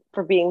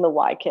being the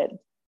why kid.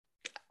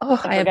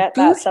 Oh, I forget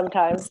that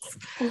sometimes.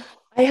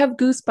 I have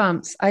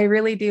goosebumps. I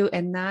really do.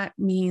 And that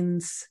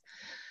means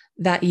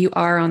that you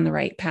are on the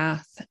right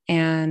path,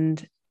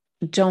 and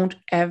don't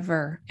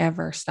ever,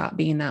 ever stop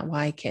being that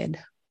why kid,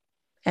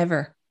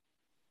 ever.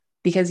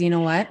 Because you know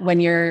what, when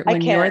you're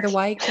the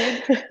why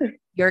kid,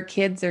 your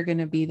kids are going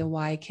to be the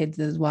why kids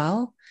as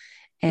well.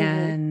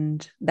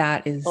 And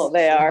that is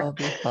they are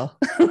beautiful.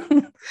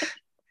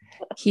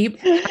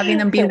 Keep having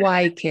them be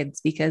why kids,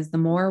 because the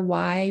more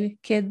why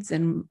kids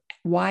and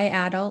why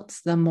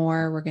adults, the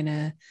more we're going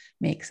to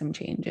make some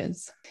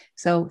changes.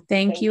 So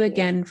thank you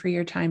again for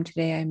your time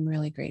today. I'm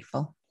really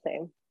grateful.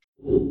 Same.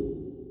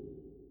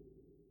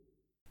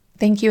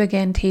 Thank you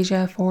again,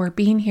 Tasia, for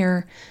being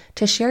here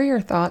to share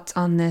your thoughts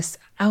on this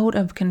out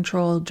of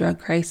control drug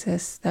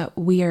crisis that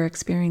we are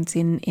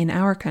experiencing in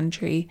our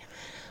country.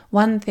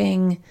 One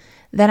thing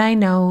that I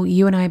know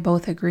you and I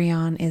both agree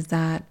on is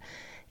that,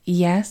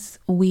 yes,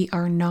 we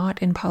are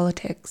not in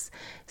politics,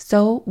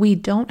 so we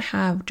don't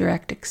have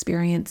direct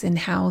experience in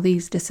how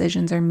these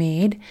decisions are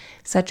made,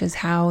 such as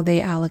how they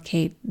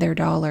allocate their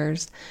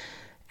dollars,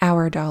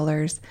 our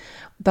dollars.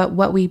 But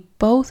what we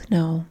both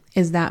know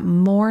is that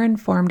more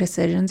informed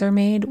decisions are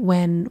made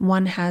when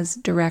one has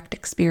direct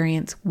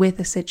experience with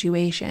a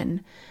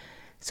situation.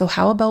 So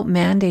how about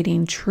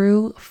mandating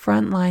true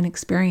frontline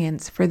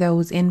experience for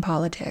those in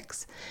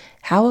politics?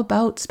 How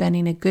about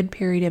spending a good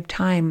period of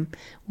time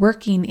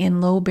working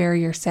in low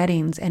barrier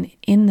settings and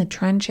in the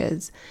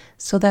trenches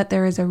so that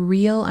there is a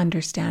real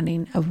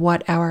understanding of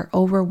what our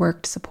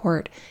overworked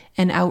support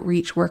and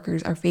outreach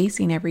workers are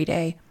facing every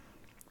day?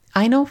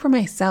 I know for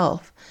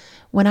myself,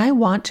 when I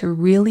want to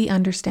really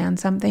understand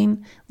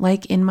something,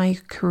 like in my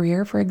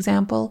career, for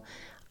example,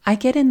 I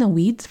get in the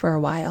weeds for a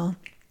while.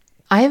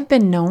 I have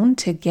been known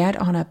to get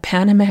on a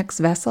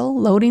Panamax vessel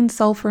loading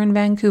sulfur in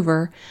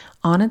Vancouver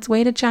on its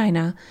way to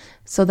China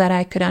so that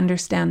I could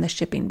understand the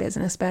shipping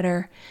business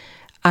better.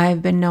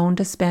 I've been known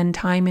to spend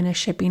time in a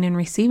shipping and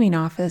receiving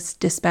office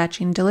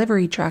dispatching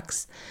delivery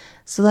trucks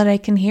so that I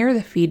can hear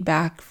the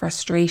feedback,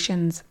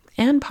 frustrations,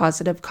 and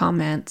positive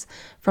comments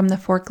from the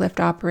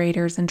forklift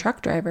operators and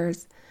truck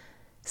drivers.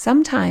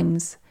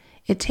 Sometimes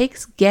it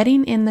takes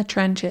getting in the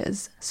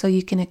trenches so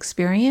you can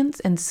experience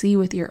and see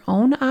with your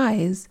own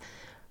eyes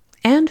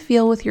and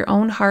feel with your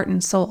own heart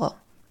and soul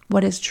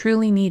what is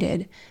truly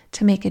needed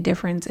to make a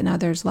difference in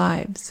others'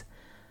 lives.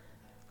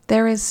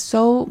 There is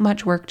so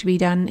much work to be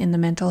done in the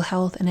mental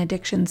health and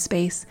addiction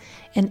space,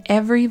 and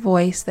every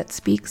voice that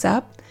speaks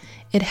up,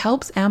 it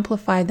helps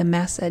amplify the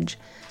message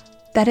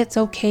that it's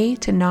okay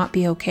to not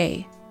be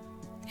okay,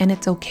 and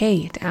it's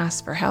okay to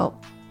ask for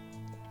help.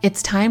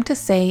 It's time to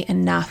say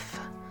enough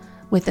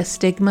with the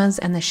stigmas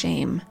and the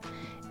shame.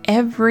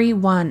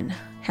 Everyone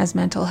has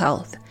mental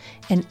health,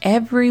 and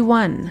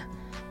everyone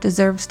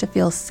deserves to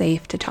feel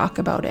safe to talk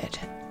about it,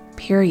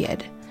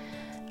 period.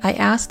 I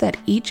ask that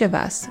each of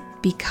us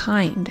be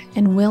kind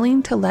and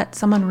willing to let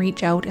someone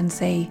reach out and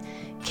say,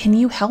 "Can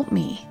you help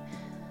me?"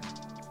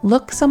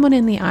 Look someone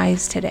in the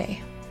eyes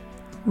today.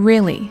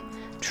 Really,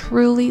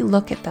 truly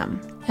look at them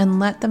and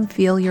let them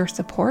feel your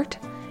support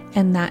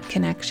and that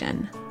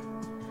connection.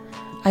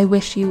 I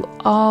wish you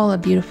all a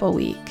beautiful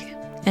week.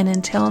 And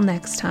until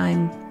next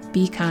time,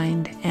 be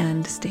kind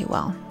and stay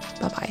well.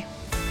 Bye-bye.